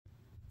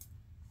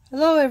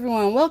Hello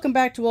everyone, welcome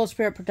back to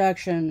Wolvespirit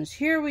Productions.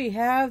 Here we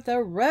have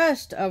the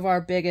rest of our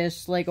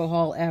biggest Lego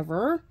haul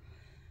ever.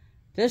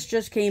 This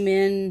just came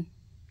in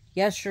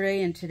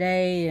yesterday and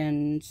today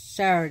and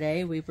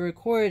Saturday. We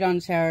recorded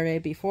on Saturday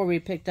before we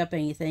picked up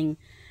anything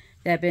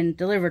that had been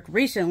delivered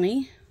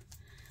recently.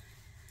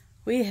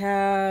 We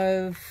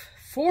have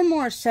 4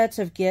 more sets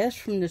of gifts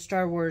from the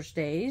Star Wars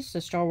days,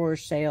 the Star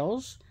Wars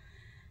sales.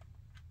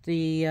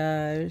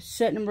 The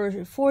set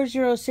number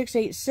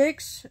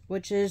 40686,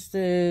 which is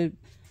the...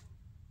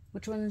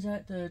 Which one is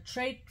that? The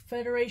Trade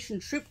Federation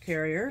Troop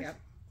Carrier. Yep.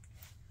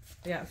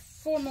 We got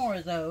 4 more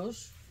of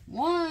those.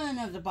 One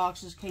of the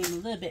boxes came a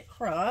little bit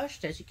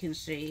crushed, as you can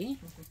see.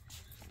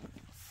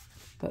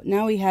 But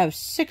now we have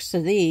 6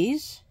 of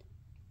these.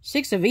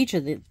 6 of each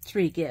of the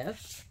 3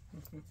 gifts.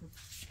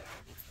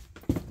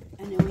 And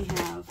then we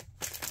have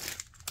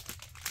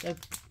the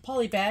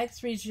Polybag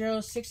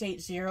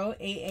 30680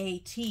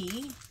 AAT,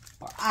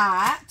 or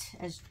AT,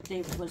 as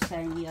David was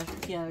saying the other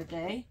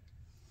day.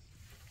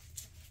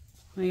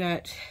 We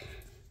got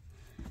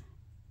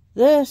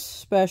this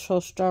special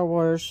Star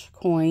Wars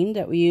coin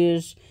that we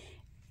use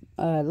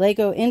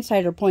Lego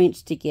Insider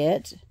points to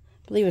get. I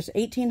believe it's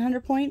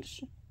 1,800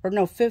 points. Or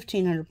no,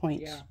 1,500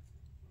 points. Yeah.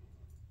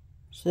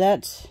 So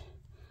that's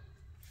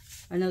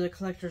another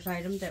collector's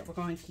item that we're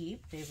going to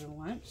keep. David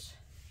wants.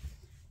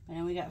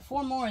 And we got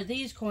 4 more of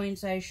these coins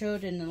that I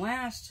showed in the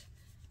last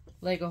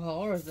Lego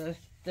haul. Or the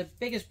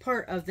biggest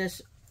part of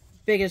this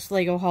biggest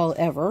Lego haul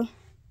ever.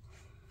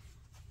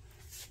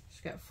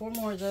 Got 4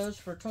 more of those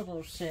for a total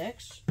of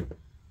 6.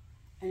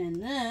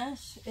 And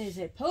this is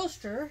a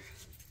poster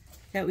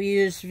that we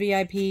use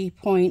VIP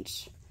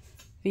points.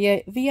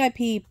 Lego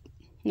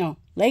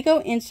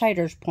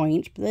Insiders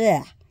points.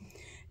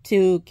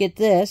 To get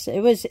this. It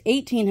was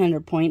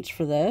 1,800 points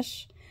for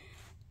this.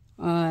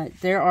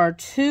 There are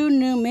 2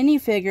 new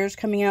minifigures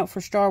coming out for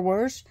Star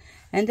Wars.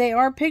 And they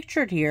are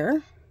pictured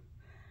here.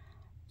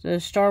 The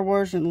Star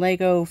Wars and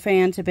Lego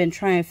fans have been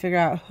trying to figure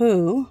out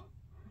who.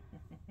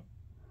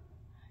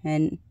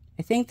 And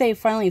I think they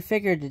finally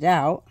figured it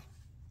out.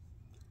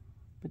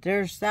 But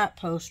there's that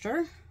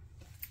poster.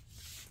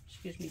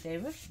 Excuse me,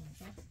 David.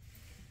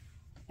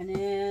 And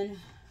then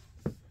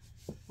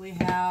we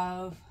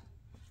have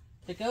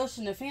the Ghost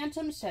and the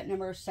Phantom, set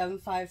number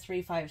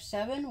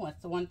 75357 with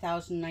the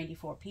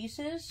 1,094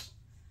 pieces.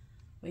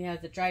 We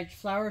have the Dried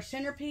Flower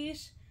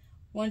Centerpiece,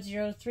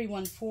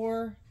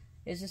 10314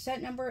 is the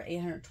set number,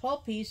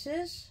 812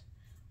 pieces.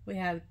 We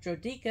have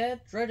Drodica,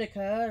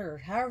 or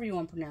however you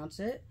want to pronounce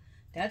it.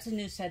 That's a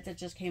new set that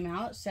just came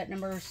out. Set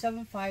number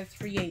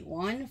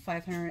 75381,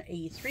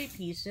 583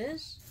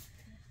 pieces.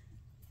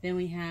 Then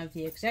we have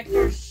the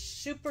Executor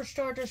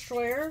Superstar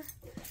Destroyer.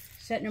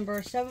 Set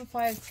number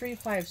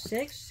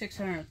 75356,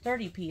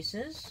 630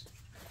 pieces.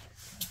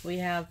 We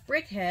have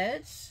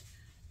Brickheads.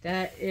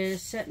 That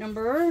is set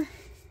number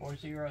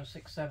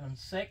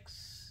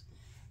 40676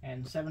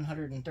 and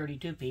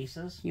 732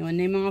 pieces. You want to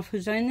name off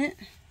who's in it?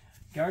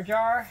 Jar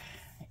Jar,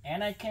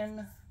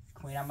 Anakin,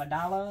 Queen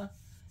Amidala,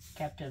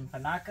 Captain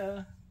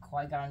Panaka,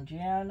 Qui-Gon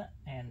Jinn,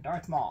 and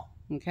Darth Maul.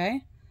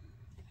 Okay.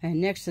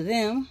 And next to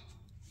them,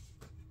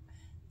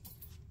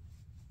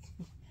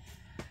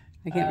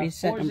 I can't read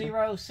set number.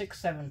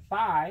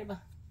 40675,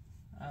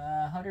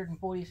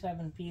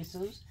 147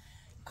 pieces.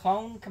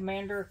 Clone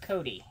Commander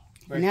Cody.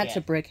 And that's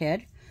a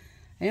brickhead.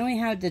 And then we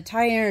have the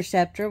TIE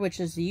Interceptor,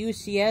 which is the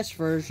UCS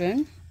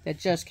version that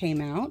just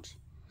came out.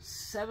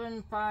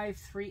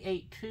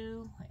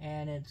 75382,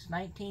 and it's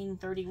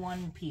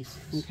 1931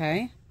 pieces.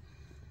 Okay.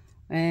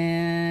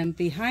 And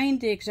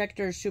behind the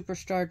Executor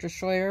Superstar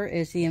Destroyer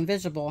is the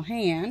Invisible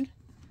Hand.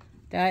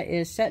 That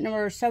is set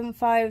number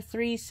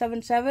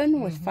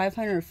 75377 with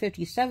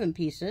 557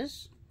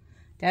 pieces.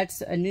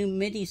 That's a new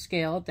MIDI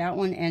scale. That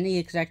one and the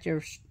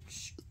Executor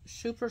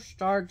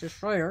Superstar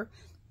Destroyer.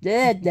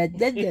 I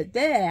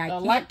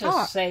can't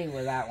talk. To say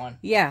with that one.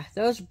 Yeah,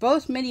 those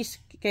both MIDI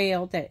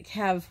scale that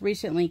have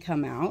recently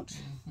come out.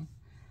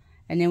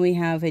 And then we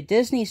have a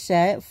Disney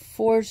set,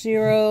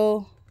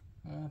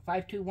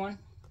 521.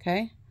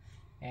 Okay.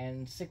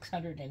 And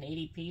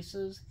 680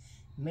 pieces.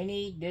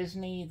 Mini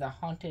Disney The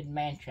Haunted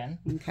Mansion.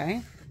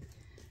 Okay.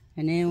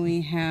 And then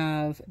we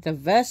have the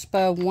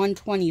Vespa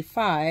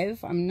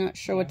 125. I'm not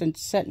sure what the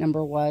set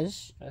number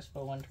was. Vespa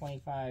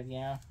 125,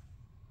 yeah.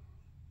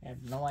 I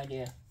have no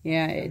idea.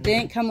 Yeah, it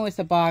didn't come with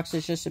a box.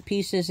 It's just the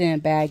pieces in a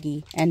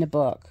baggie and the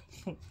book.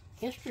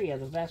 History of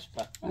the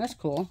Vespa. That's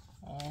cool.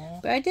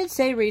 But I did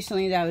say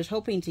recently that I was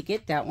hoping to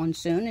get that one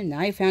soon, and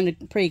I found a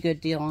pretty good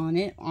deal on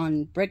it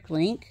on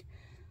Bricklink.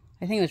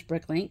 I think it was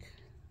Bricklink.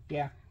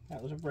 Yeah,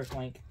 that was a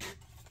Bricklink.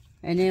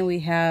 And then we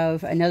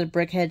have another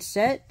Brickhead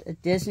set, a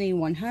Disney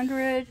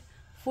 100,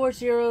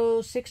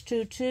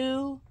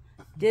 40622,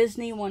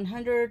 Disney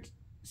 100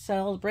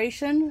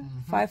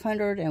 Celebration,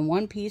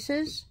 501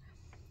 pieces.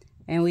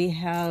 And we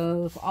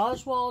have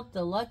Oswald,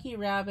 the Lucky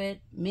Rabbit,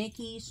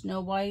 Mickey,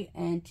 Snow White,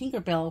 and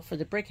Tinkerbell for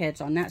the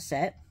Brickheads on that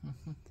set.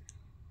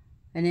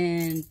 And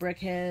then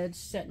Brickheads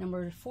set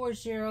number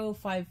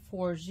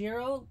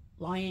 40540,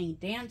 Lying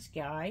Dance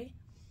Guy.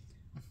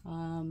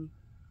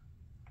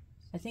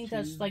 I think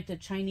that's like the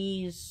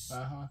Chinese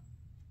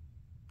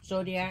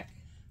zodiac.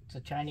 It's a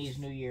Chinese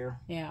New Year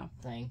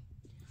thing.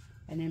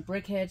 And then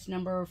Brickheads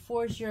number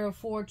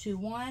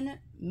 40421,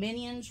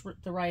 Minions,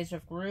 The Rise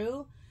of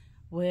Gru,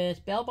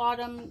 with Bell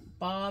Bottom,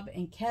 Bob,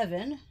 and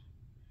Kevin.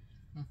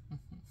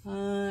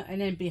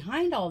 And then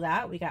behind all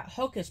that, we got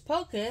Hocus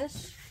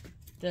Pocus,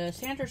 the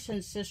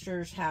Sanderson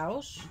sisters'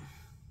 house.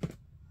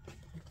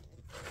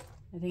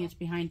 I think it's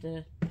behind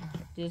the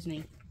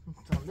Disney.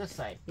 It's on this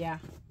side. Yeah.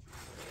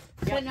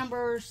 Set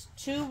numbers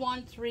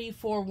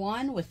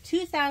 21341 with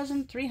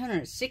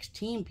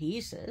 2,316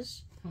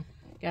 pieces.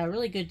 Got a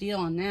really good deal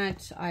on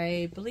that.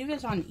 I believe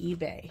it's on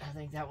eBay. I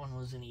think that one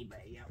was in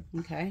eBay, yep.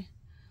 Okay.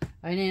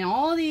 And then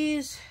all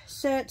these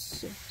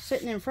sets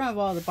sitting in front of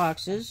all the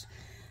boxes,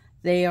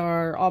 they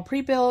are all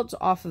pre-built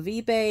off of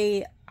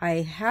eBay. I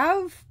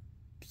have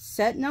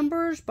set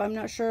numbers, but I'm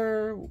not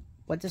sure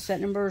what the set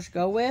numbers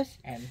go with.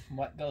 And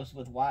what goes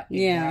with what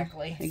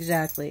exactly. Yeah,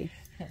 exactly.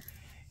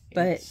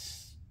 But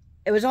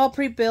it was all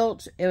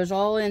pre-built. It was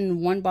all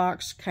in one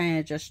box, kind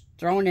of just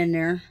thrown in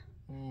there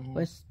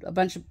with a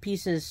bunch of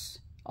pieces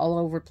all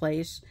over the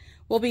place.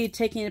 We'll be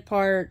taking it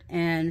apart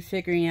and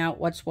figuring out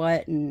what's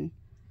what and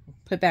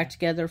put back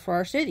together for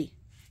our city.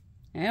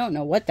 I don't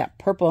know what that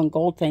purple and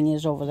gold thing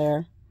is over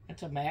there.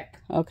 It's a mech.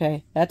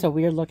 Okay, that's a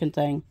weird looking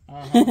thing.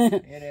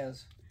 It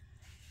is.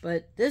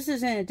 But this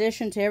is in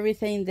addition to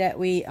everything that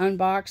we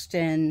unboxed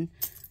and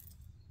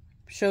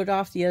showed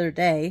off the other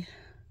day.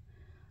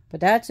 But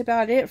that's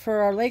about it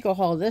for our Lego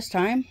haul this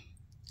time.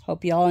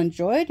 Hope you all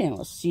enjoyed, and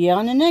we'll see you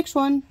on the next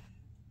one.